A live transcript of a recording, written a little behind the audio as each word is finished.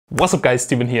What's up guys,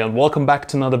 Steven here and welcome back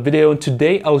to another video. And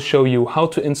today I'll show you how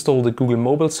to install the Google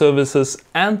mobile services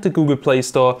and the Google Play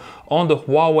Store on the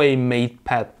Huawei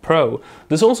MatePad Pro.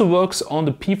 This also works on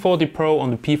the P40 Pro,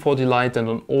 on the P40 Lite and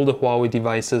on all the Huawei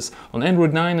devices on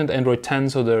Android 9 and Android 10.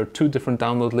 So there are two different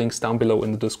download links down below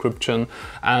in the description.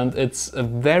 And it's a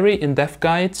very in-depth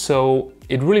guide, so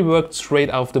it really worked straight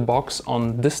out of the box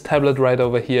on this tablet right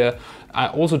over here. I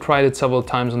also tried it several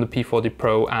times on the P40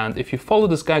 Pro, and if you follow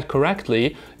this guide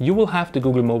correctly, you will have the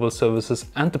Google mobile services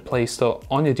and the Play Store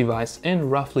on your device in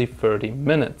roughly 30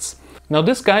 minutes. Now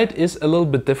this guide is a little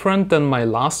bit different than my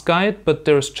last guide, but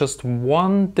there's just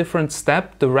one different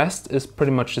step. The rest is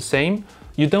pretty much the same.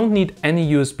 You don't need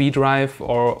any USB drive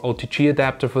or OTG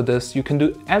adapter for this. You can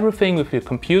do everything with your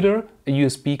computer, a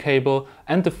USB cable,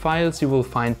 and the files you will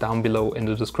find down below in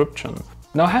the description.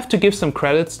 Now I have to give some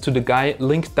credits to the guy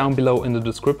linked down below in the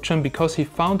description, because he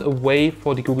found a way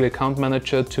for the Google Account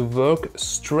Manager to work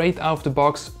straight out of the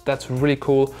box. That's really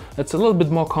cool. It's a little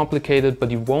bit more complicated, but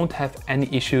you won't have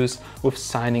any issues with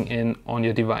signing in on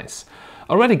your device.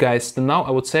 Alrighty guys, then now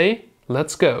I would say,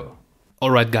 let's go.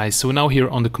 Alright guys, so we're now here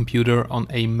on the computer on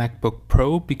a MacBook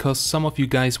Pro, because some of you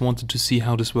guys wanted to see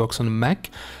how this works on a Mac.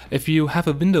 If you have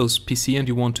a Windows PC and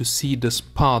you want to see this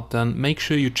part, then make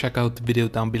sure you check out the video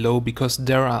down below, because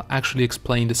there I'll actually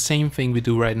explain the same thing we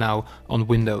do right now on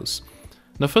Windows.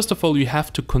 Now first of all, you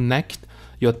have to connect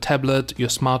your tablet, your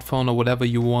smartphone or whatever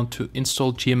you want to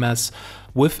install GMS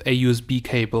with a USB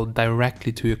cable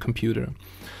directly to your computer.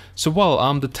 So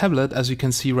the tablet, as you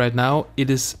can see right now, it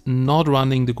is not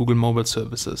running the Google mobile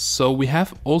services. So we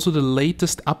have also the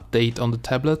latest update on the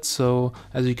tablet. So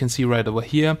as you can see right over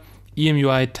here,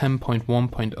 EMUI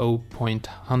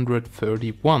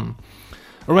 10.1.0.131.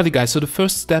 Alrighty guys, so the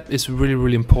first step is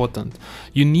really important.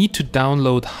 You need to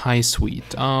download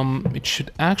HiSuite. It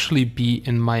should actually be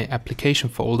in my application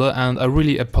folder, and I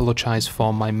really apologize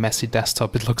for my messy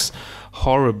desktop. It looks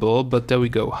horrible, but there we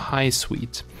go,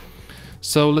 HiSuite.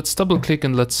 So let's double click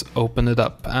and let's open it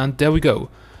up, and there we go.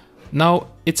 Now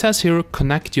it says here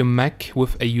connect your Mac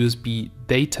with a USB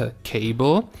data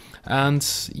cable, and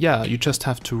yeah, you just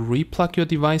have to replug your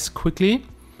device quickly,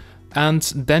 and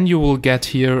then you will get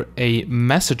here a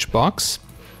message box.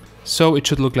 So it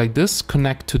should look like this: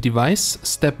 connect to device.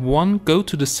 Step 1, go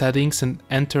to the settings and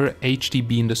enter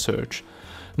HDB in the search.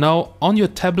 Now on your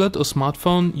tablet or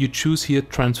smartphone, you choose here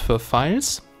transfer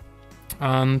files.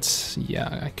 And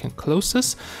yeah, I can close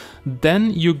this.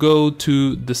 Then you go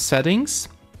to the settings,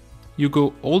 you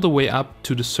go all the way up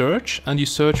to the search and you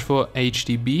search for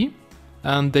HDB,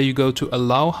 and there you go to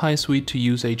allow HiSuite to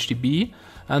use HDB,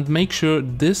 and make sure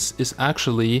this is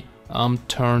actually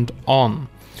turned on.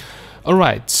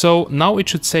 Alright, so now it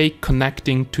should say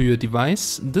connecting to your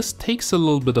device. This takes a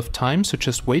little bit of time, so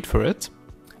just wait for it.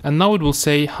 And now it will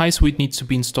say HiSuite needs to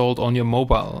be installed on your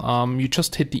mobile. You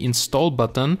just hit the install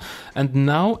button, and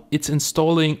now it's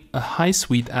installing a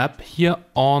HiSuite app here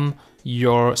on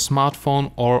your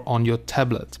smartphone or on your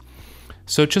tablet.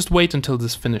 So just wait until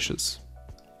this finishes.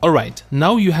 Alright,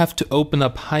 now you have to open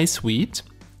up HiSuite.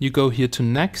 You go here to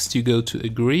next, you go to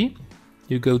agree,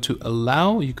 you go to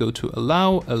allow, you go to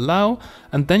allow,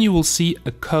 and then you will see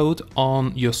a code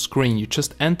on your screen. You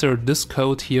just enter this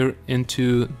code here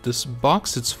into this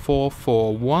box. It's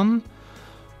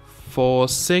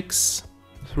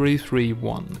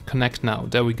 44146331. Connect now.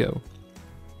 There we go.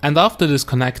 And after this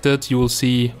connected, you will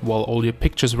see, well, all your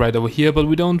pictures right over here, but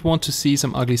we don't want to see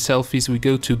some ugly selfies. We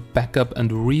go to backup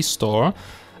and restore,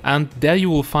 and there you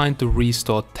will find the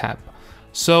restore tab.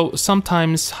 So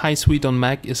sometimes HiSuite on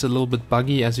Mac is a little bit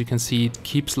buggy. As you can see, it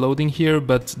keeps loading here,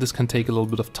 but this can take a little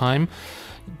bit of time.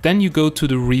 Then you go to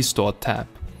the restore tab,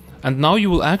 and now you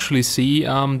will actually see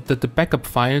that the backup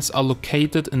files are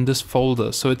located in this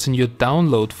folder. So it's in your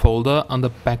download folder under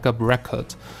backup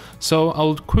record. So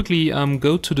I'll quickly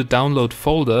go to the download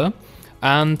folder,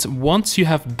 and once you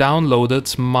have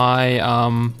downloaded my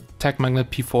TechMagnet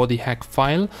P40 hack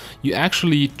file, you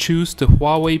actually choose the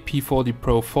Huawei P40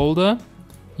 Pro folder.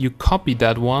 You copy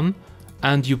that one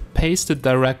and you paste it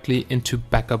directly into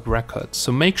backup record.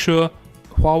 So make sure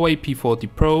Huawei P40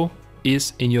 Pro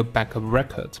is in your backup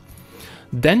record.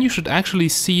 Then you should actually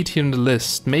see it here in the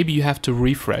list. Maybe you have to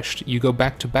refresh. You go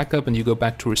back to backup and you go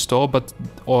back to restore,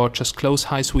 or just close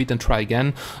HiSuite and try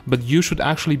again. But you should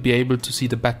actually be able to see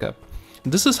the backup.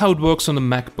 This is how it works on a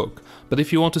MacBook, but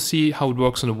if you want to see how it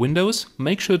works on a Windows,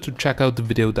 make sure to check out the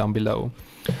video down below.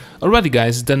 Alrighty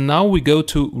guys, then now we go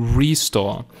to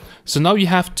restore. So now you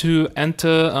have to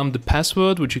enter the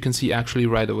password, which you can see actually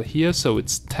right over here. So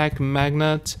it's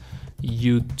TechMagnet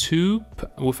YouTube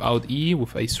without E,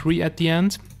 with a 3 at the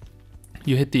end.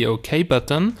 You hit the OK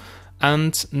button,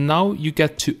 And now you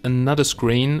get to another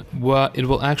screen where it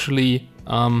will actually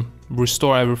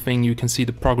restore everything. You can see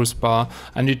the progress bar,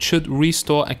 and it should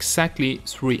restore exactly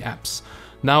 3 apps.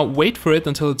 Now wait for it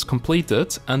until it's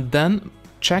completed, and then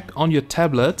check on your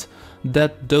tablet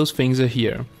that those things are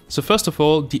here. So first of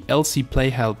all, the LC Play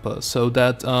Helper, so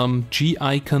that G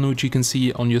icon which you can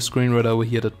see on your screen right over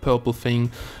here, that purple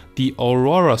thing. The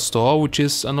Aurora Store, which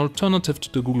is an alternative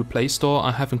to the Google Play Store.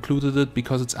 I have included it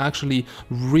because it's actually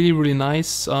really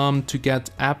nice to get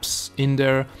apps in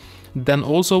there. Then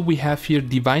also we have here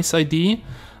Device ID.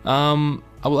 I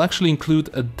will actually include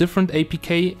a different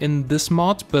APK in this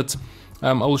mod, but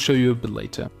I will show you a bit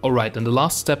later. Alright, and the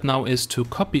last step now is to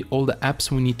copy all the apps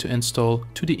we need to install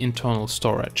to the internal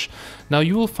storage. Now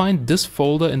you will find this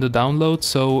folder in the download,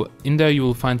 so in there you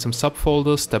will find some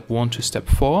subfolders, step 1 to step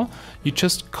 4. You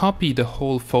just copy the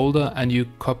whole folder and you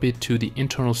copy it to the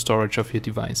internal storage of your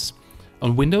device.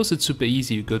 On Windows it's super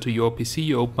easy. You go to your PC,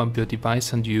 you open up your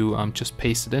device and you just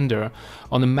paste it in there.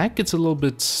 On a Mac it's a little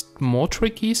bit more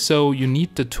tricky, so you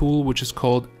need the tool which is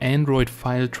called Android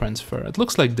File Transfer. It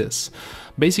looks like this.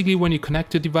 Basically when you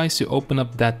connect your device, you open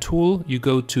up that tool, you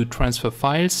go to Transfer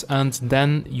Files, and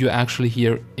then you're actually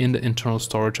here in the internal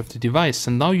storage of the device.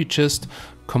 And now you just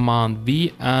Command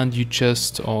V and you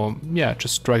just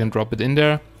drag and drop it in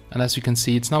there. And as you can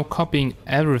see, it's now copying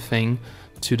everything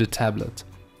to the tablet.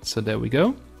 So there we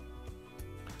go.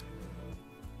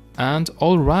 And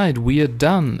alright, we are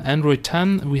done. Android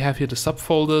 10, we have here the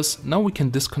subfolders. Now we can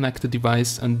disconnect the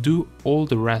device and do all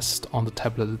the rest on the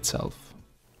tablet itself.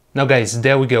 Now guys,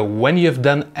 there we go. When you have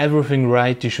done everything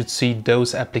right, you should see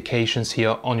those applications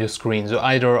here on your screen. So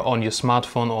either on your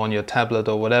smartphone or on your tablet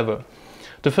or whatever.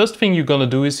 The first thing you're gonna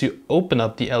do is you open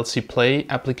up the LC Play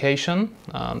application.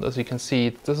 As you can see,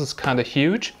 this is kind of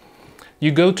huge.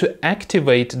 You go to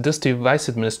activate this device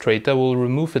administrator, we'll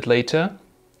remove it later.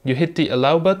 You hit the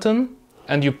allow button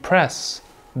and you press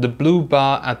the blue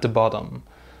bar at the bottom.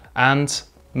 And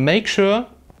make sure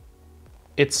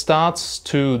it starts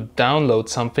to download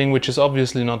something which is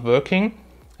obviously not working.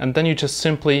 And then you just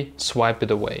simply swipe it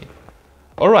away.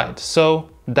 Alright, so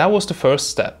that was the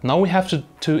first step. Now we have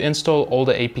to install all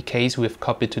the APKs we've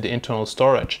copied to the internal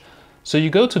storage. So you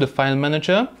go to the file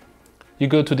manager, you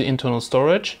go to the internal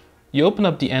storage, you open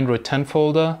up the Android 10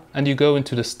 folder and you go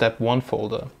into the step 1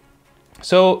 folder.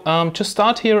 So just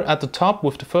start here at the top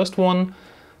with the first one,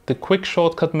 the quick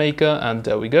shortcut maker, and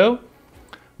there we go.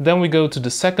 Then we go to the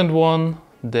second one,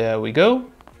 there we go.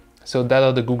 So that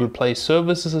are the Google Play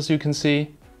services, as you can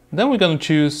see. Then we're going to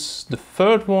choose the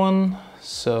third one,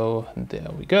 so there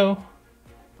we go.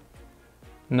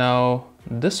 Now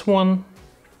this one,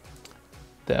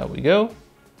 there we go.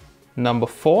 Number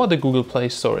 4, the Google Play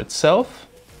Store itself.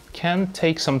 Can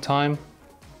take some time.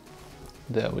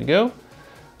 There we go.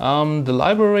 The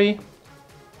library.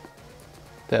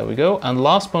 There we go. And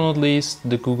last but not least,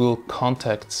 the Google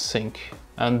Contacts sync.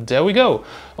 And there we go.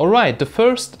 Alright, the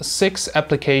first 6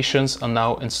 applications are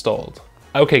now installed.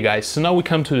 Okay guys, so now we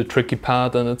come to the tricky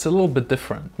part, and it's a little bit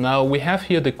different. Now we have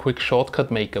here the quick shortcut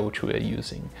maker which we are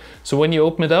using. So when you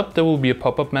open it up, there will be a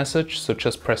pop-up message, so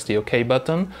just press the OK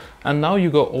button. And now you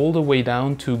go all the way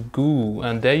down to Goo,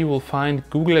 and there you will find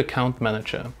Google Account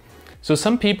Manager. So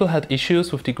some people had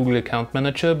issues with the Google Account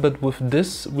Manager, but with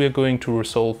this we're going to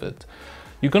resolve it.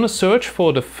 You're gonna search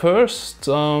for the first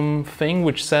thing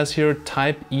which says here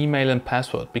type email and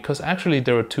password, because actually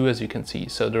there are 2, as you can see.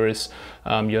 So there is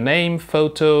your name,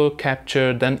 photo,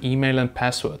 capture, then email and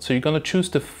password. So you're gonna choose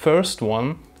the first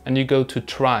one and you go to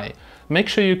try. Make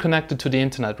sure you're connected to the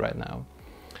internet right now.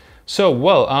 So,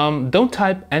 well, don't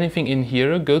type anything in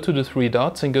here. Go to the 3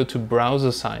 dots and go to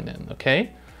browser sign in,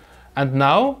 okay? And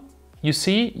now you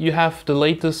see you have the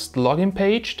latest login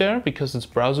page there because it's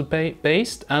browser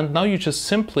based, and now you just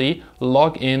simply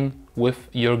log in with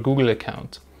your Google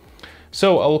account.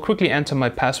 So I will quickly enter my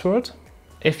password.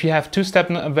 If you have 2-step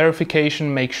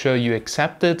verification, make sure you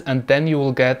accept it, and then you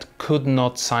will get could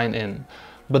not sign in.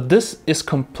 But this is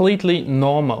completely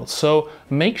normal, so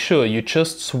make sure you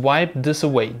just swipe this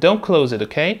away. Don't close it,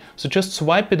 okay? So just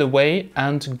swipe it away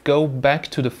and go back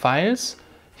to the files.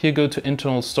 Here go to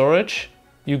internal storage.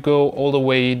 You go all the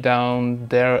way down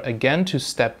there again to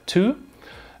step 2.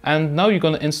 And now you're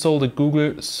going to install the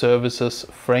Google Services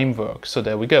Framework. So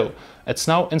there we go. It's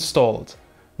now installed.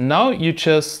 Now you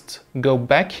just go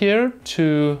back here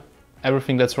to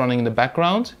everything that's running in the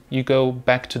background. You go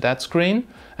back to that screen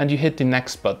and you hit the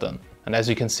next button. And as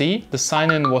you can see, the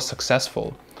sign-in was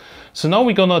successful. So now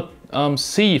we're going to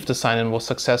see if the sign-in was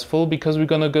successful, because we're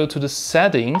going to go to the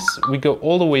settings. We go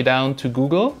all the way down to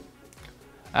Google.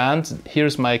 And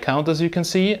here's my account, as you can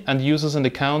see, and users and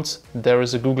accounts, there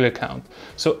is a Google account.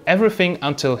 So everything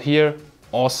until here,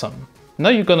 awesome. Now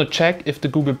you're gonna check if the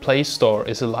Google Play Store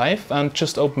is alive and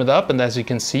just open it up, and as you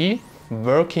can see,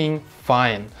 working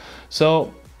fine.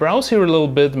 So browse here a little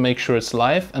bit, make sure it's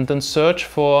live, and then search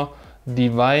for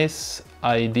device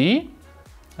ID,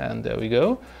 and there we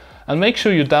go. And make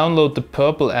sure you download the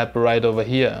purple app right over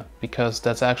here, because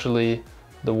that's actually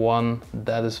the one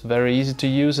that is very easy to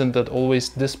use and that always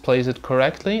displays it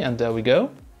correctly, and there we go.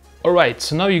 Alright,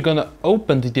 so now you're gonna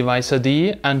open the device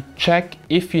ID and check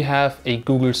if you have a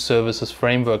Google Services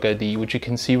Framework ID, which you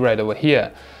can see right over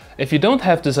here. If you don't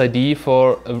have this ID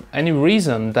for any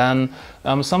reason, then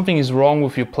something is wrong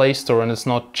with your Play Store and it's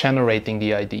not generating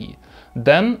the ID.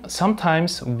 Then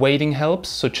sometimes waiting helps,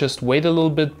 so just wait a little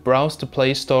bit, browse the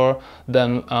Play Store,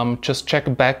 then just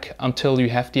check back until you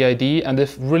have the ID, and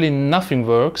if really nothing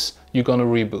works, you're gonna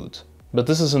reboot. But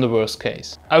this is in the worst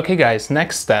case. Okay guys,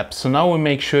 next step. So now we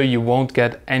make sure you won't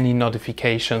get any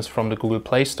notifications from the Google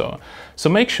Play Store. So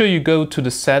make sure you go to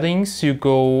the settings, you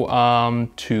go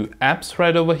to apps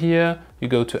right over here, you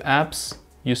go to apps,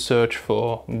 you search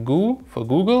for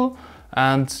Google,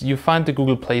 and you find the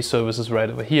Google Play Services right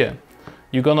over here.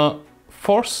 You're gonna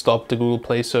force stop the Google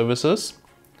Play Services,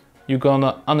 you're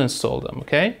gonna uninstall them,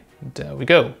 okay? There we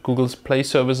go, Google's Play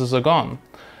Services are gone.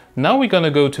 Now we're gonna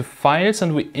go to Files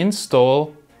and we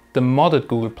install the modded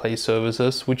Google Play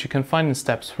Services, which you can find in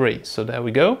step 3. So there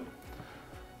we go.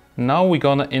 Now we're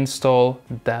gonna install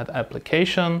that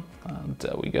application, and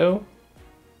there we go.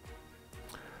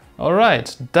 All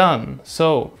right, done.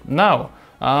 So now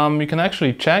you can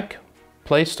actually check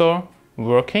Play Store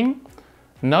working.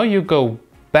 Now you go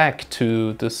back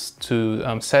to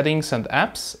settings and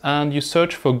apps and you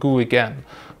search for Google again.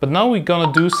 But now we're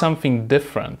gonna do something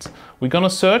different. We're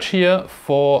gonna search here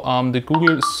for the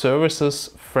Google Services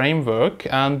Framework,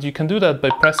 and you can do that by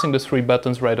pressing the 3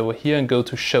 buttons right over here and go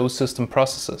to Show System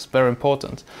Processes, very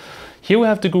important. Here we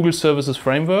have the Google Services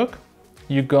Framework.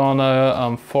 You're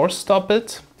gonna force stop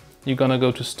it. You're gonna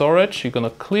go to storage, you're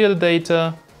gonna clear the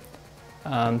data,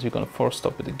 and you're gonna force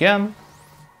stop it again.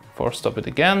 Force stop it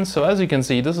again. So as you can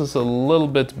see, this is a little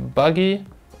bit buggy.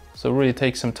 So really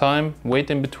take some time,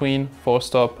 wait in between, force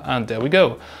stop, and there we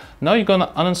go. Now you're gonna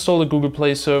uninstall the Google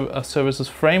Play Services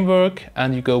Framework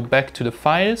and you go back to the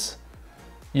files.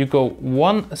 You go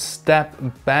one step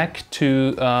back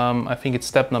to, I think it's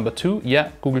step number 2.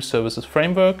 Yeah, Google Services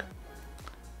Framework.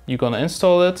 You're gonna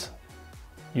install it.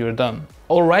 You're done.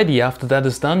 Alrighty, after that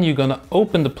is done, you're gonna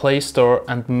open the Play Store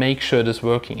and make sure it is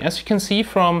working. As you can see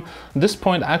from this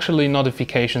point, actually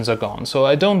notifications are gone. So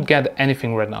I don't get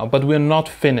anything right now, but we're not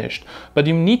finished. But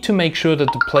you need to make sure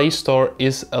that the Play Store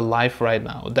is alive right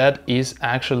now. That is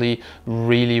actually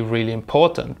really, really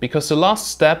important, because the last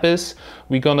step is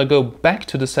we're gonna go back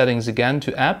to the settings again,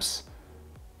 to apps.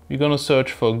 We're gonna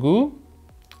search for Google.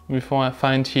 We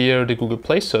find here the Google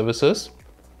Play Services.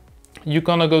 You're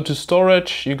gonna go to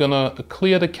storage, you're gonna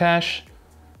clear the cache,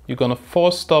 you're gonna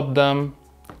force stop them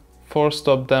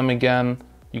again,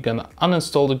 you're gonna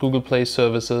uninstall the Google Play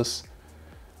Services,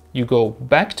 you go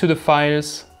back to the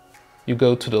files, you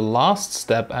go to the last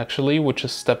step actually, which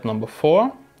is step number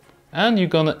 4, and you're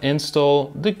gonna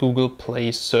install the Google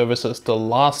Play Services, the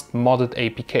last modded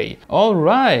APK. All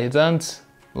right, and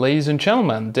ladies and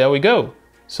gentlemen, there we go.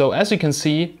 So as you can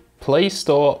see, Play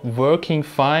Store working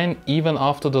fine even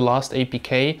after the last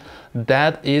APK.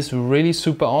 That is really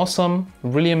super awesome,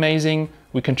 really amazing.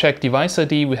 We can check device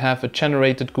ID, we have a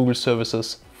generated Google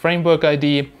Services Framework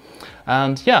ID,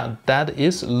 and yeah, that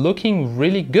is looking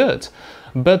really good.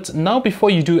 But now before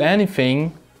you do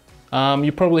anything,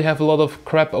 you probably have a lot of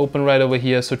crap open right over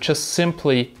here, so just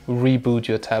simply reboot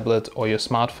your tablet or your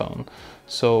smartphone.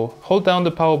 So hold down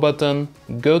the power button,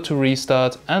 go to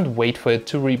restart and wait for it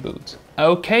to reboot.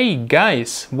 Okay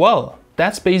guys, well,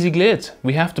 that's basically it.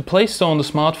 We have the Play Store on the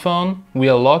smartphone, we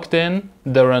are logged in,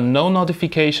 there are no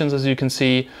notifications as you can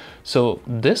see, so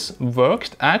this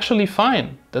worked actually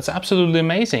fine. That's absolutely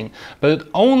amazing. But it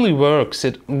only works,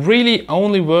 it really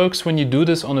only works when you do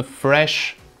this on a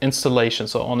fresh installation,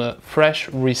 so on a fresh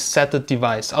resetted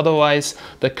device. Otherwise,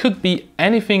 there could be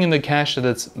anything in the cache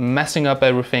that's messing up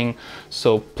everything.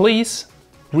 So please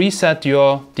reset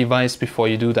your device before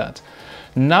you do that.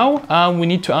 Now we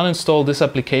need to uninstall this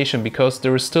application because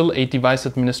there is still a device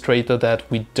administrator that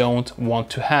we don't want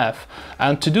to have.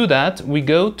 And to do that, we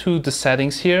go to the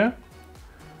settings here,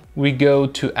 we go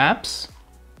to apps,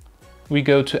 we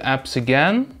go to apps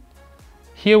again.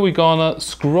 Here we're gonna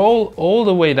scroll all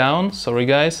the way down, sorry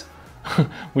guys,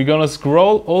 we're gonna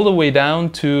scroll all the way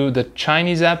down to the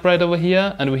Chinese app right over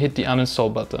here and we hit the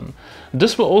uninstall button.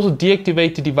 This will also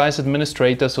deactivate the device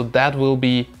administrator, so that will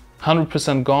be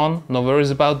 100% gone, no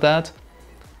worries about that.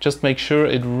 Just make sure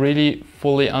it really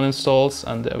fully uninstalls,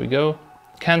 and there we go.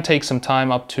 Can take some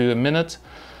time, up to a minute.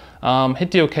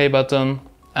 Hit the OK button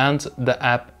and the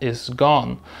app is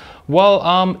gone.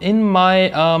 Well, in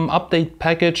my update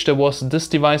package there was this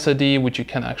device ID which you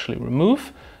can actually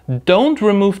remove. Don't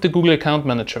remove the Google Account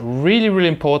Manager, really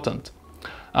important.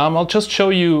 I'll just show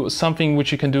you something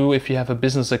which you can do if you have a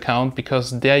business account,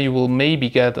 because there you will maybe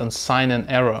get a sign-in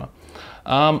error.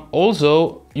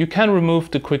 Also, you can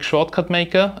remove the quick shortcut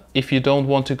maker if you don't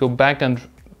want to go back and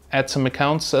add some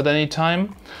accounts at any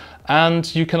time.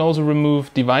 And you can also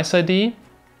remove device ID.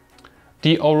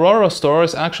 The Aurora store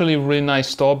is actually a really nice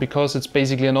store because it's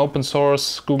basically an open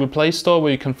source Google Play Store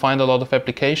where you can find a lot of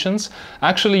applications.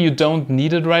 Actually, you don't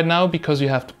need it right now because you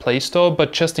have the Play Store,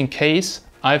 but just in case,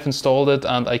 I've installed it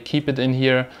and I keep it in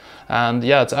here. And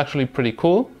yeah, it's actually pretty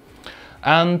cool.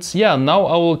 And yeah, now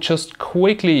I will just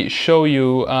quickly show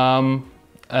you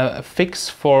a fix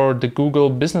for the Google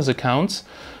business accounts.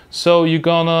 So you're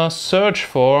gonna search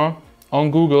for, on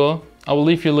Google, I will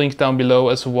leave you a link down below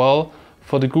as well,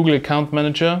 for the Google Account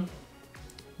Manager.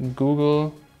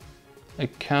 Google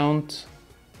Account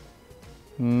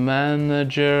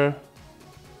Manager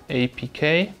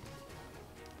APK.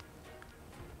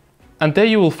 And there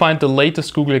you will find the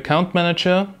latest Google Account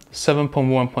Manager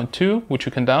 7.1.2, which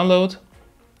you can download.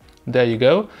 There you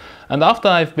go. And after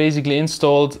I've basically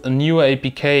installed a new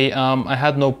APK, I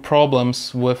had no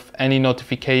problems with any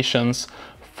notifications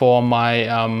for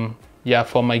my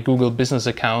for my Google business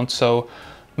account. So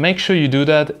make sure you do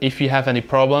that. If you have any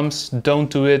problems, don't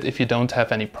do it if you don't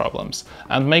have any problems.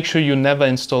 And make sure you never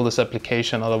install this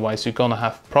application, otherwise you're gonna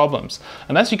have problems.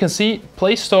 And as you can see,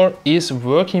 Play Store is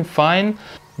working fine.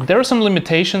 There are some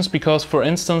limitations because, for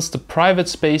instance, the private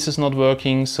space is not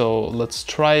working. So let's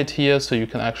try it here so you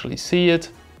can actually see it.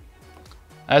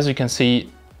 As you can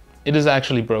see, it is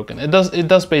actually broken. It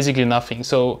does basically nothing.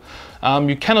 So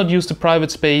you cannot use the private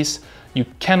space. You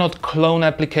cannot clone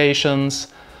applications.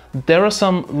 There are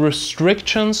some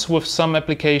restrictions with some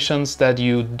applications that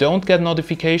you don't get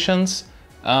notifications.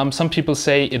 Some people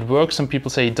say it works, some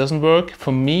people say it doesn't work.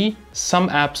 For me, some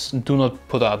apps do not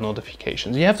put out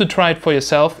notifications. You have to try it for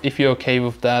yourself if you're okay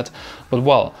with that. But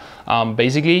well,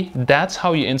 basically that's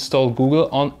how you install Google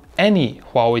on any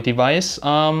Huawei device.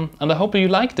 And I hope you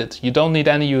liked it. You don't need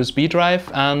any USB drive,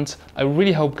 and I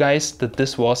really hope, guys, that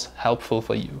this was helpful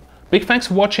for you. Big thanks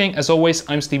for watching. As always,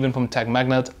 I'm Steven from Tech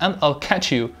Magnet, and I'll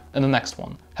catch you in the next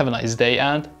one. Have a nice day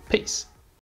and peace.